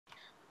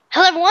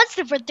Hello everyone, it's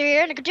for 3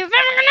 here, and I can do this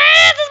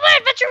is my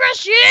Adventure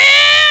Rush,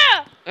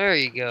 yeah! There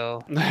you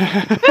go.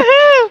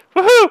 Woohoo!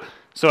 Woohoo!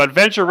 So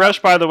Adventure Rush,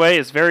 by the way,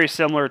 is very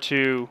similar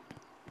to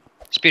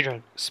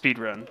Speedrun.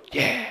 Speedrun.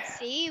 Yeah.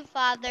 See you,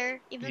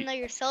 Father. Even though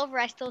you're silver,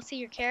 I still see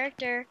your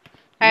character.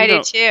 I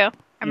do too.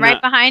 I'm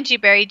right behind you,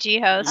 Barry G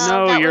host.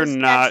 No, you're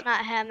not. That's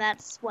not him.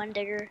 That's One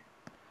Digger.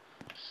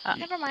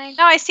 Never mind.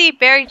 No, I see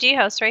Barry G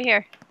host right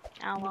here.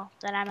 Oh well,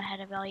 then I'm ahead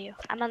of all you.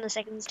 I'm on the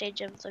second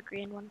stage of the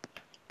green one.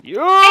 Yo!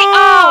 Hey,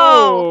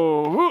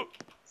 oh!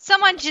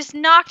 Someone just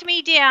knocked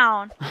me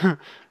down. I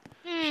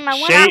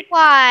wonder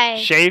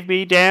why. Shave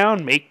me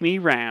down, make me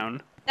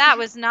round. That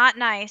was not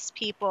nice,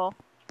 people.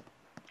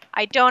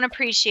 I don't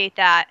appreciate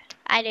that.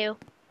 I do.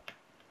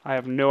 I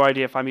have no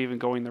idea if I'm even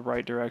going the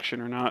right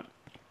direction or not.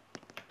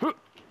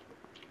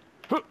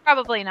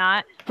 Probably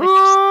not.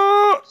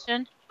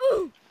 I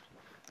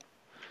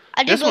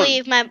do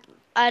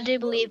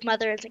believe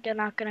Mother is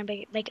not gonna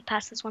make it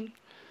past this one.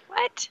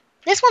 What?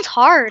 This one's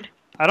hard.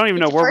 I don't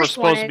even know where we're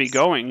supposed to be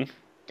going.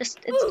 It's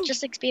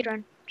just like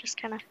speedrun, just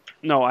kind of.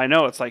 No, I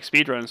know it's like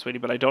speedrun, sweetie,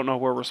 but I don't know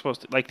where we're supposed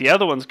to. Like the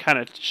other one's kind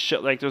of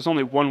like there's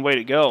only one way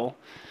to go.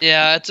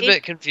 Yeah, it's a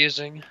bit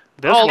confusing.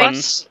 This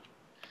one's.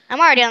 I'm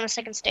already on the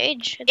second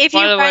stage. If you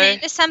run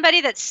into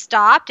somebody that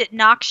stopped, it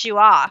knocks you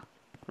off.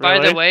 By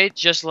the way,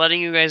 just letting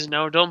you guys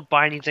know, don't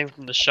buy anything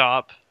from the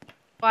shop.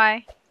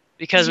 Why?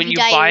 Because when you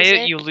buy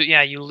it, you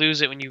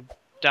lose it when you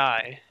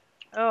die.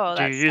 Oh,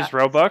 do you use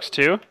Robux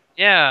too?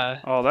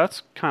 Yeah. Oh,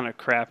 that's kind of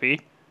crappy.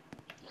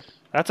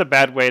 That's a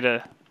bad way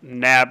to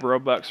nab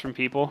Robux from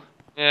people.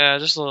 Yeah,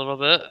 just a little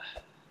bit.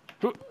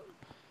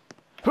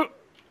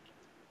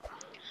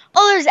 Oh,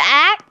 there's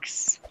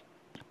Acts.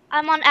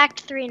 I'm on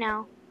Act 3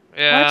 now.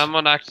 Yeah, What? I'm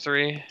on Act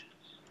 3.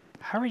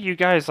 How are you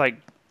guys like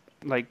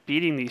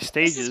beating these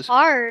stages? This is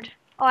hard.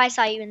 Oh, I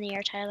saw you in the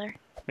air, Tyler.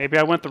 Maybe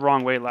I went the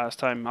wrong way last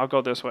time. I'll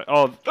go this way.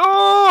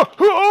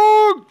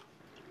 Oh!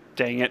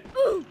 Dang it.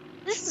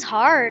 This is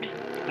hard.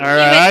 All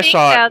right, I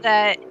saw it.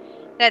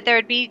 That there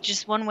would be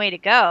just one way to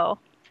go.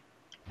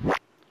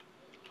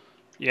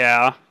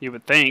 Yeah, you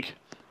would think.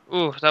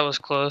 Ooh, that was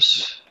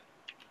close.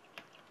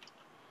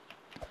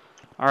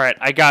 All right,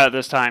 I got it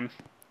this time.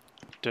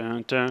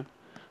 Dun, dun.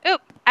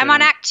 Oop, I'm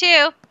on Act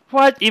 2.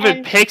 What?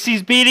 Even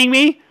Pixie's beating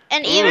me?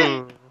 And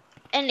even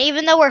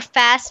though we're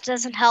fast, it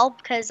doesn't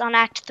help because on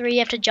Act 3 you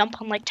have to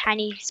jump on like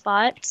tiny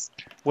spots.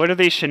 What are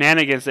these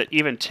shenanigans that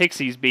even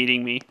Tixie's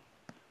beating me?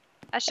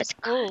 That's just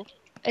cool.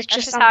 It's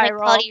just how I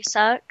roll. You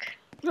suck.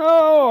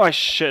 Oh, I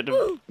should have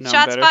known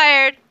Shots better.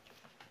 fired.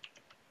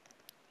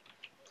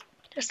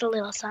 Just a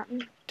little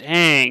something.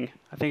 Dang,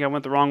 I think I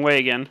went the wrong way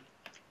again.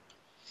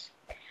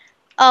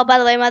 Oh, by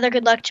the way, Mother,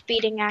 good luck to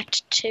beating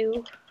Act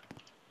 2.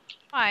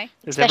 Why?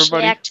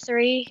 Especially Act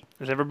 3.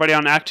 Is everybody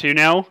on Act 2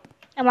 now?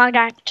 I'm on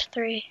Act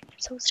 3.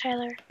 So is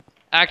Tyler.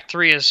 Act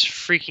 3 is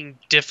freaking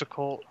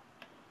difficult.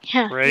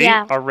 Yeah. Ready?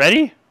 Yeah.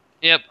 Already?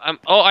 Yep.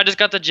 Oh, I just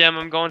got the gem.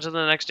 I'm going to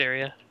the next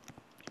area.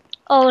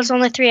 Oh, there's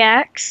only 3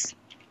 acts?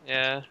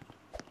 Yeah.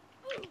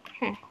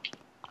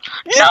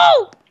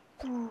 No!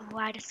 Ooh,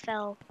 I just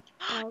fell.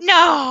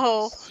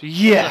 No!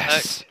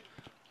 Yes!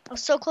 I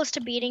was so close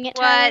to beating it,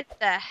 Tyler. What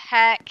the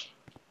heck?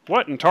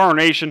 What in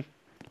tarnation?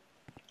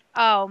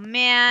 Oh,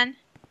 man.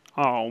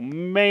 Oh,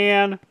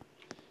 man.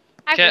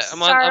 I have to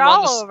start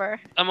all over.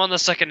 I'm on the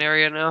second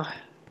area now.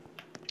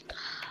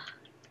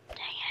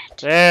 Dang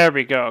it. There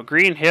we go.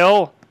 Green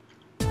Hill.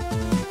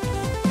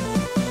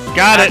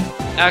 Got it.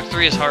 Act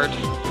 3 is hard.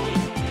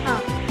 Oh,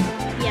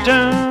 yeah.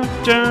 Dun,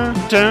 dun,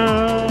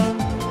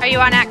 dun. Are you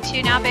on Act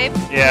 2 now, babe?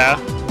 Yeah.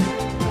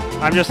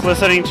 I'm just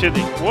listening to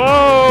the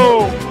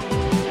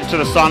to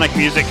the Sonic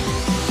music.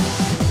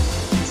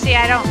 See,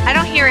 I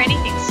don't hear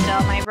anything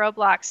still. My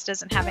Roblox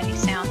doesn't have any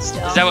sound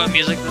still. Is that what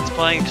music that's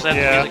playing? Because I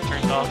have the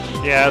music turned off.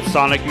 Yeah, it's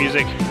Sonic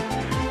music.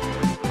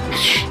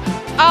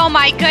 Oh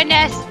my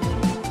goodness!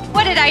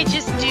 What did I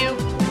just do?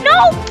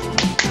 No!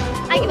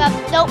 I give up.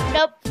 Nope,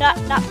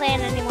 not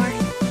playing anymore.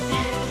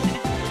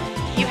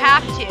 You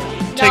have to.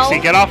 Tixie,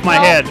 get off my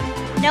head.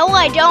 No,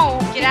 I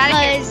don't. Get out of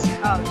here.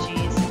 Oh,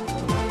 jeez.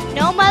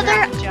 No,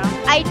 Mother,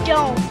 I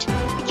don't.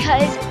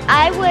 Because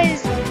I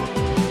was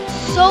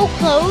so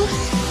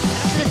close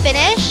to the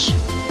finish,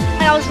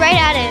 and I was right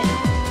at it.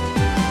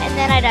 And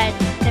then I died.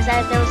 Because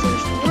there was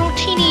this little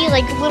teeny,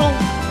 little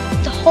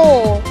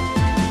hole.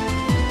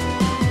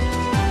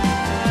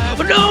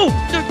 Oh no!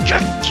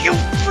 You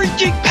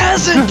freaking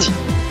peasant!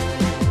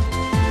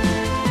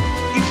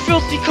 You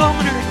filthy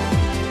commoner!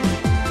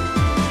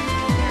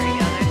 There we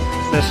go.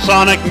 The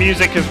Sonic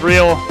music is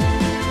real.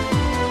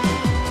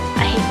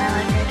 I hate my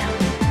life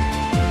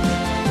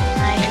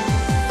right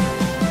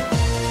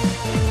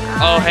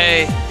now. Oh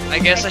hey, I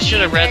guess I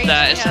should have read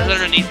that. It says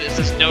underneath it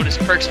says notice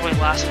perks only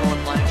last for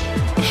 1 life.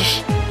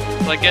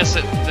 So I guess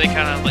they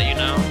kind of let you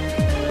know.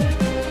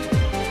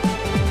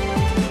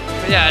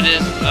 But yeah, it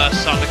is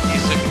Sonic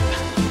music.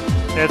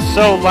 It's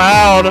so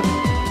loud.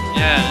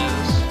 Yeah, it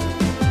is.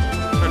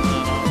 Turn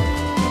that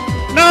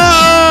on. No!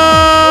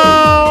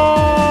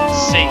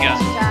 Sega.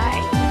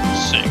 Die.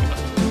 Sega.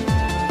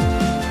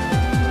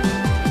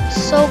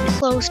 So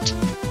close to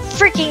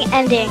freaking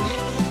ending.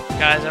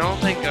 Guys, I don't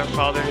think our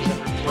fathers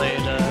ever played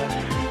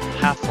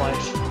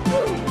Half-Life.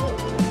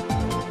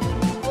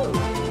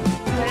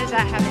 What does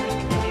that have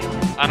anything to do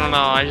with? I don't know.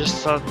 I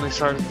just suddenly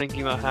started thinking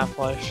about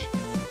Half-Life.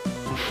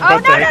 Oh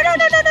What the heck?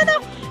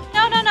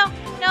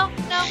 no.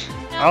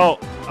 Oh,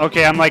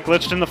 okay, I'm like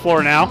glitched in the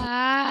floor now.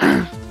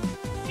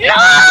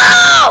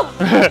 No!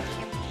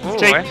 Ooh,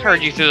 Take- I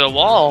heard you through the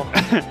wall.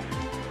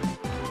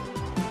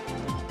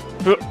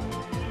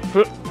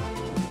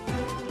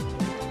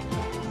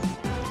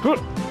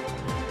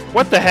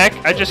 What the heck?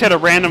 I just hit a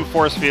random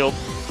force field.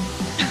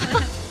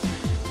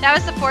 That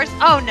was the force.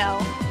 Oh no.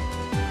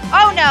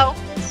 Oh no.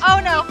 Oh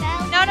no.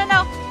 No.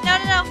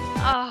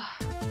 Oh.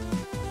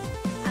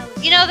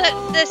 You know,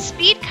 the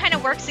speed kind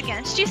of works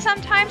against you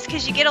sometimes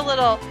because you get a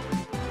little.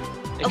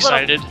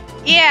 Excited.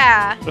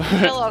 Yeah.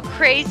 Get a little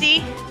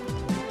crazy.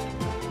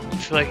 You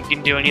feel like you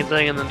can do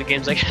anything, and then the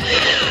game's like.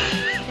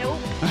 Nope.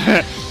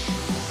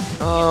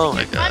 Oh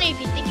my god. Funny if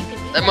you think you can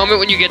do That moment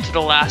when you get to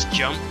the last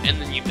jump and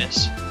then you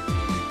miss.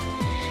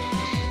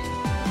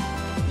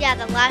 Yeah,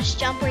 the last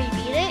jump where you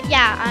beat it.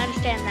 Yeah, I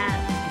understand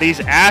that. These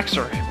acts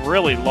are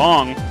really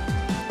long.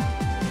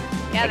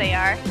 Yeah, they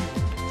are.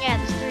 Yeah,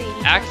 there's 3.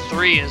 Act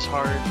 3 is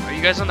hard. Are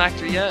you guys on Act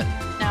 3 yet?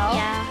 No.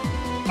 Yeah.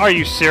 Are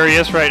you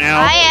serious right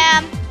now? I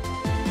am.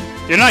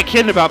 You're not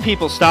kidding about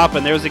people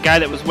stopping. There was a guy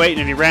that was waiting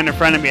and he ran in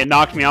front of me and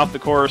knocked me off the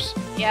course.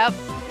 Yep.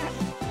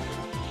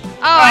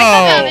 Oh, I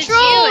thought that was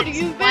Trolled! you.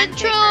 It's You've one been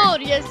bigger.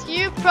 trolled! Yes,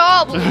 you've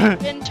probably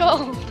been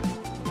trolled.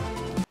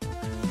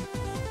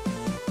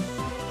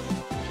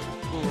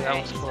 Ooh, that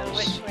Okay, was so close.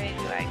 which way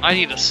do I go? I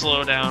need to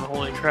slow down.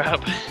 Holy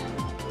crap.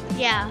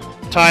 Yeah.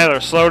 Tyler,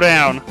 slow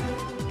down.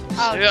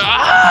 Oh,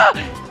 Ah!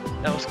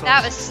 That was close.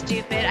 that was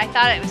stupid. I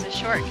thought it was a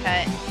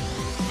shortcut,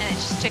 and it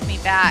just took me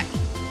back.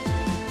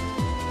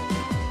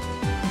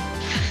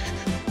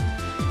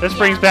 This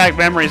brings back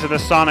memories of the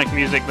Sonic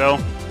music, though.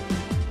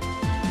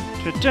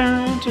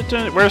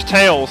 Where's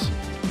Tails?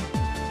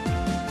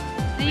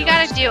 Then you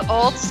gotta do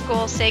old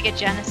school Sega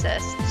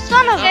Genesis.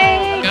 Son of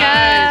a...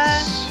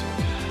 Guys.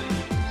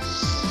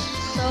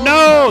 So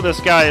No! This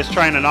guy is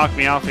trying to knock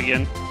me off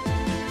again.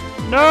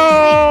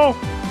 No!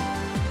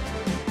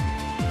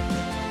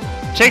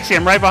 Chixie,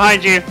 I'm right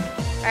behind you.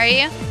 Are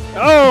you?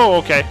 Oh,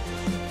 okay.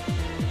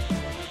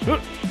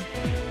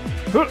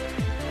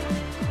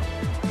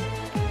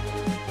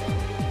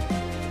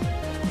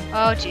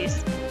 Oh,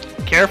 jeez.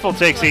 Careful,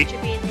 going Tixie. to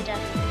be the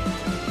death.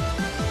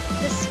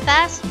 This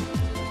fast...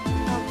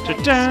 Oh, my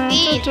Dun,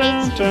 speed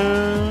dun, hates you.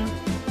 dun.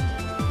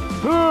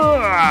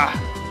 Huh.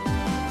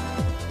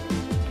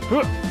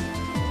 Huh.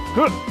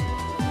 Huh.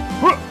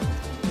 Huh.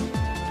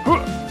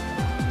 Huh.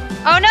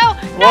 Oh no!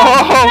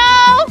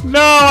 Whoa!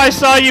 No, I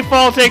saw you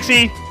fall,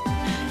 Tixie.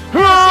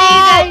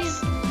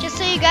 Just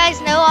so you guys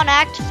know, on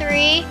Act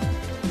 3,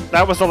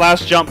 That was the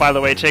last jump, by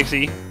the way,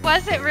 Tixie.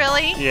 Was it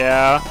really?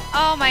 Yeah.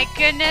 Oh my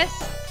goodness.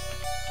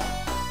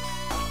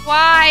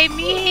 Why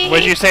me?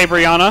 What'd you say,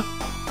 Brianna?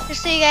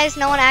 just so you guys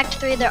know, on Act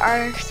 3 there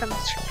are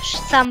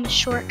some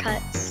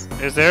shortcuts.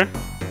 Is there?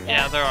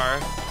 Yeah, there are.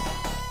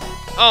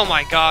 Oh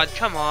my god,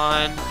 come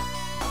on.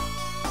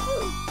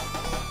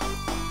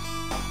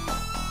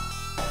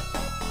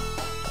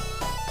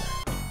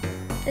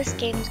 This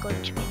game is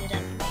going to be the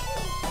death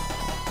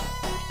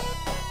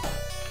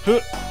of me.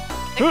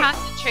 The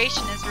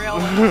concentration is real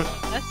with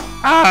this.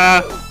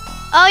 Ah!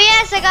 Oh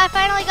yes, I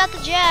finally got the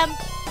gem.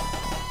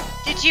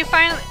 Did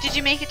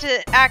you make it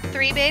to Act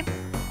 3, babe?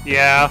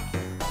 Yeah.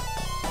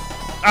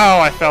 Oh,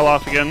 I fell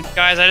off again.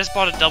 Guys, I just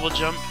bought a double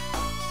jump.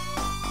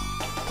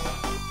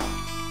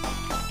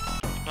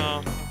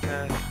 Oh,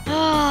 okay.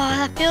 Oh,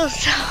 that feels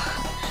so...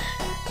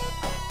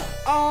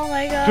 Oh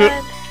my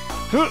god.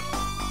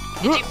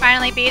 Did you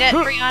finally beat it,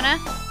 Brianna?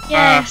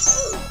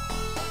 Yes.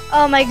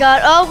 Oh my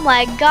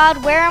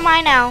god, where am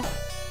I now?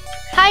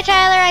 Hi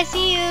Tyler, I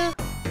see you.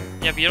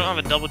 Yeah, but you don't have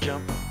a double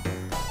jump.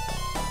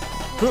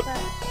 What's that?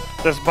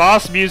 This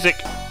boss music.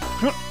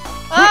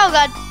 Oh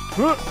god,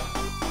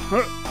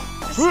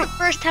 this is the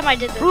first time I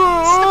did this.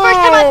 This is the first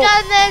time I've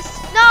done this.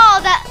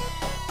 No,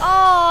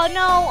 oh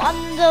no,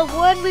 on the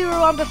one we were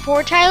on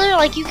before, Tyler,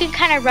 like you can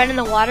kind of run in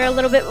the water a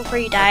little bit before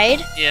you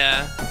died.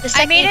 Yeah. The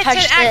second made you it to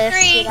touch Act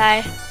this, 3. you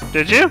die.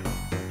 Did you?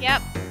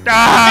 Yep. The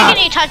Ah!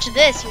 second you touch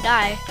this, you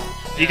die.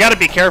 You gotta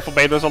be careful,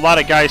 babe. There's a lot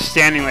of guys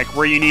standing like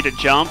where you need to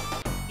jump,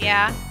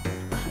 Yeah.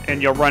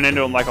 and you'll run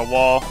into them like a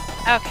wall.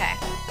 Okay.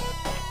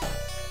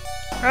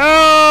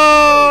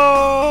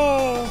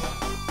 Oh!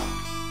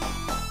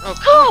 Oh,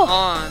 come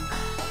on.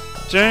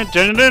 Dun,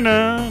 dun, dun,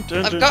 dun,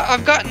 dun, dun.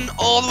 I've gotten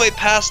all the way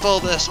past all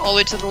this, all the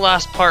way to the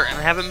last part, and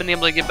I haven't been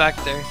able to get back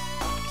there.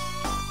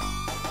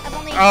 I've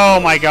only... Oh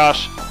my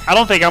gosh. I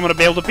don't think I'm gonna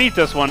be able to beat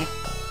this one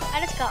I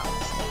just got on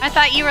the stage. I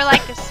thought you were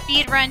like the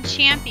speedrun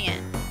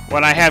champion.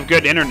 when I have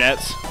good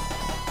internets.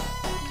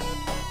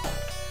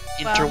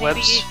 Well,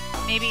 Interwebs.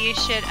 maybe you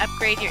should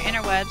upgrade your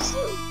interwebs.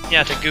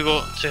 Yeah, to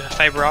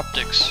fiber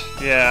optics.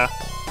 Yeah.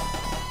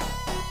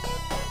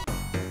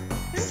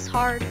 This is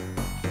hard.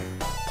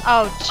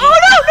 Oh, jeez. Oh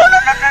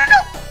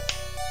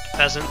no!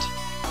 Peasant.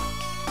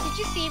 Did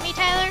you see me,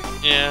 Tyler?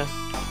 Yeah.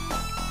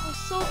 I was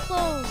so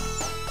close.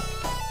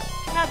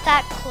 Not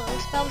that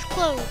close, but I was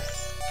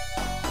close.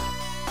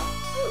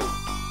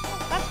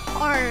 Oh, that's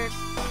hard.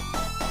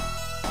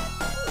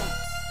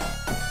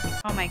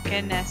 Oh my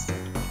goodness.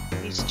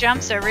 These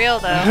jumps are real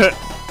though.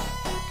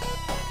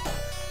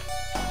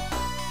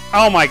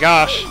 Oh my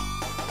gosh.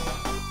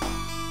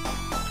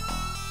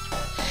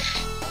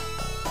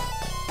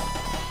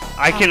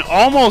 I can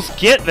almost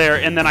get there,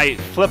 and then I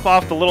flip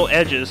off the little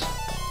edges.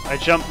 I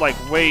jump like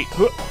wait.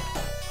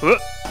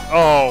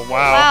 Oh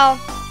wow. Wow.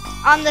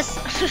 On this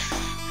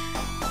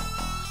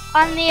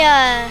on the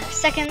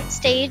second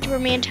stage where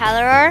me and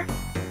Tyler are.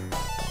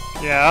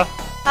 Yeah.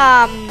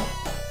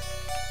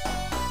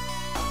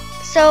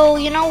 So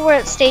you know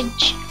where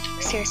stage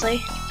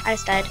seriously, I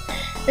just died.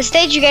 The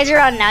stage you guys are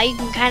on now, you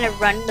can kind of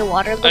run in the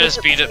water a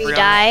little bit before you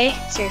die.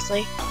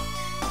 Seriously.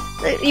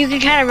 You can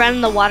kind of run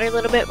in the water a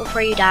little bit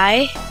before you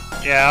die.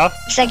 Yeah.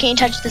 The second you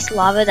touch this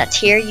lava that's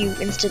here, you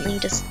instantly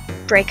just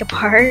break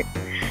apart.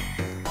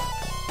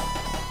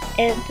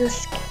 And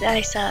this,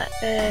 I saw.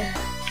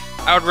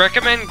 I would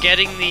recommend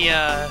getting the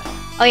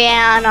Oh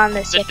yeah, and on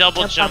this. the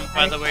double jump.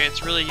 By the way,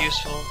 it's really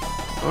useful.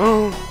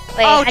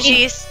 Wait, Oh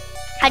jeez.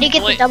 How do you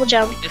get the double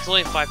jump? It's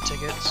only 5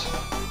 tickets.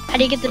 How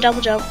do you get the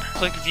double jump?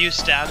 Click View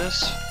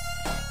Status.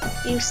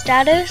 View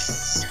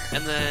status.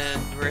 And then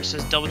where it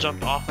says double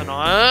jump off and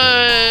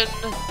on,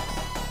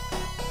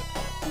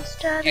 View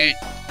status. you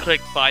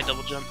click Buy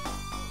Double Jump.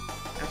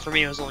 And for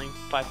me, it was only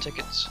 5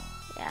 tickets.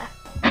 Yeah.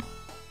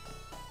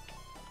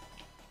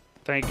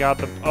 Thank God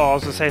the. Oh, I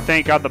was gonna say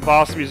thank God the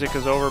boss music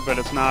is over, but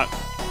it's not.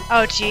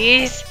 Oh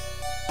jeez.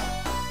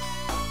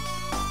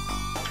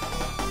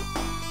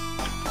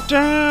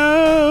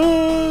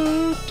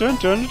 Dun, dun,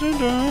 dun, dun,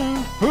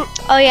 dun. Huh.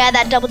 Oh yeah,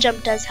 that double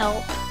jump does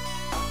help.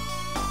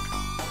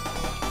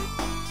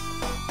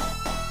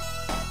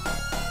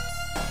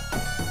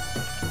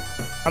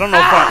 I don't know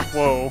if I.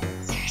 Whoa.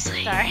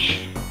 Seriously.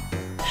 Sorry.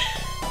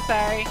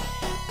 Sorry.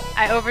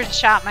 I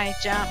overshot my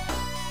jump.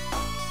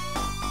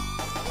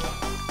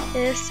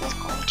 This is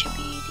going to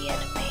be the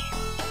enemy.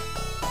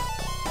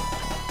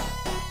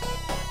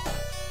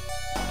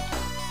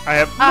 I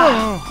have.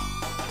 Ah.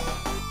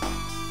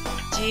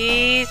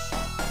 Jeez.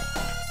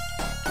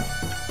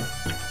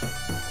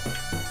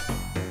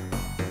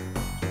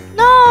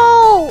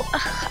 No!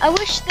 Ugh, I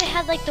wish they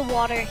had like the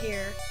water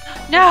here.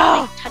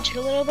 No! Like, touch it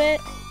a little bit.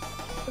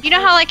 You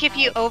know how like if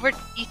you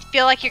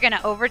feel like you're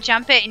gonna over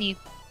jump it and you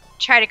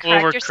try to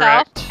correct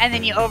yourself and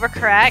then you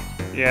overcorrect?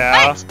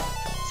 Yeah. What?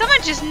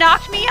 Someone just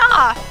knocked me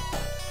off!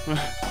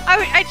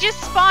 I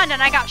just spawned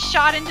and I got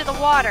shot into the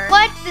water.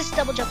 What? This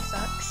double jump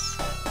sucks.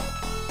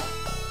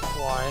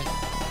 Why?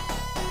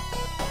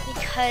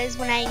 Because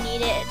when I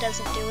need it, it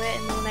doesn't do it,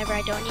 and then whenever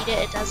I don't need it,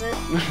 it does it.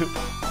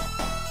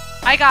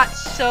 I got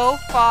so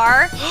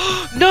far.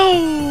 No!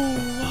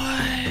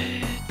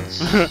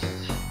 What?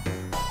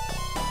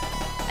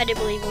 I do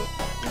believe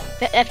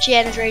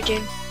FGN is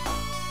raging.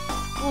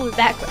 We'll be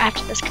back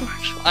after this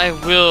commercial. I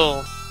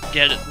will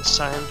get it this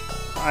time.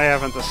 I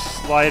haven't the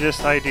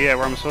slightest idea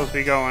where I'm supposed to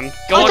be going.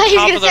 Go I on thought he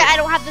was top gonna of the. say I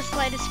don't have the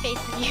slightest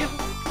faith in you.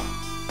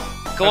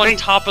 Go on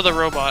top of the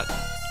robot.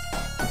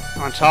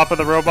 On top of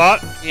the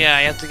robot? Yeah,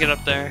 you have to get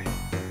up there.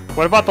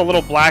 What about the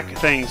little black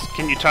things?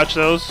 Can you touch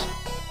those?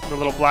 The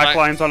little black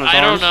lines on his arms?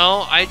 I don't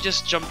know. I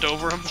just jumped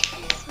over him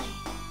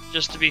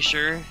just to be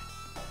sure.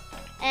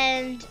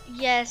 And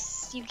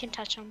yes, you can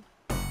touch them.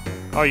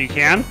 Oh, you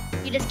can?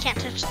 You just can't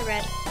touch the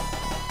red.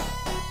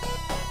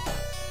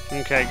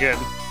 Okay, good.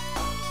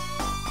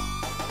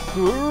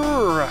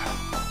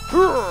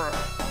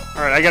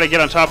 Alright, I gotta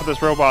get on top of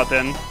this robot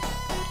then.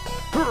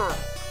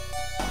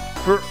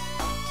 Alright.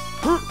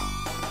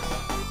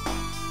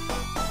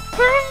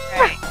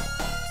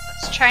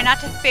 Let's try not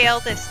to fail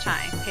this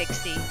time,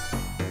 Pixie.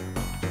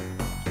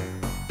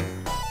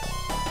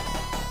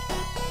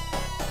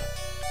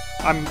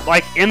 I'm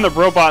like in the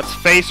robot's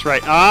face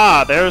right.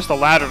 Ah, there's the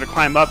ladder to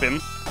climb up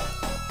him.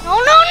 No,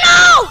 no,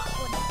 no!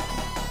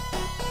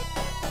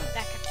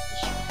 Back up to the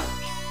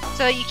shore.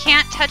 So you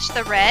can't touch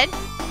the red?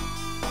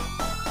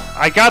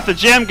 I got the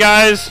gem,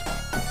 guys.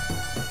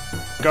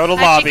 Go to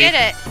How'd lobby. you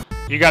get it?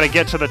 You gotta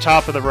get to the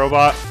top of the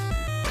robot.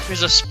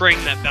 There's a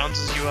spring that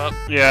bounces you up.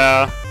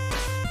 Yeah.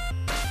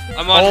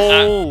 I'm on.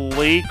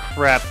 Holy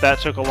crap, that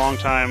took a long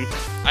time.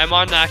 I'm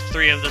on Act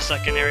 3 of the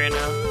second area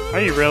now.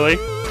 Are you really?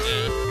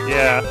 Yeah.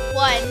 Yeah.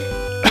 One.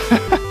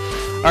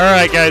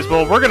 Alright, guys,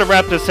 well, we're gonna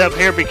wrap this up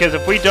here because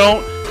if we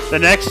don't, the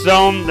next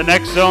zone, the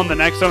next zone, the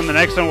next zone, the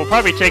next zone will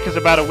probably take us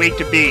about a week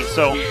to beat.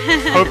 So,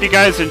 hope you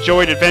guys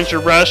enjoyed Adventure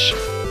Rush,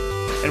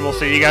 and we'll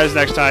see you guys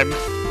next time.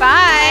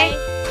 Bye!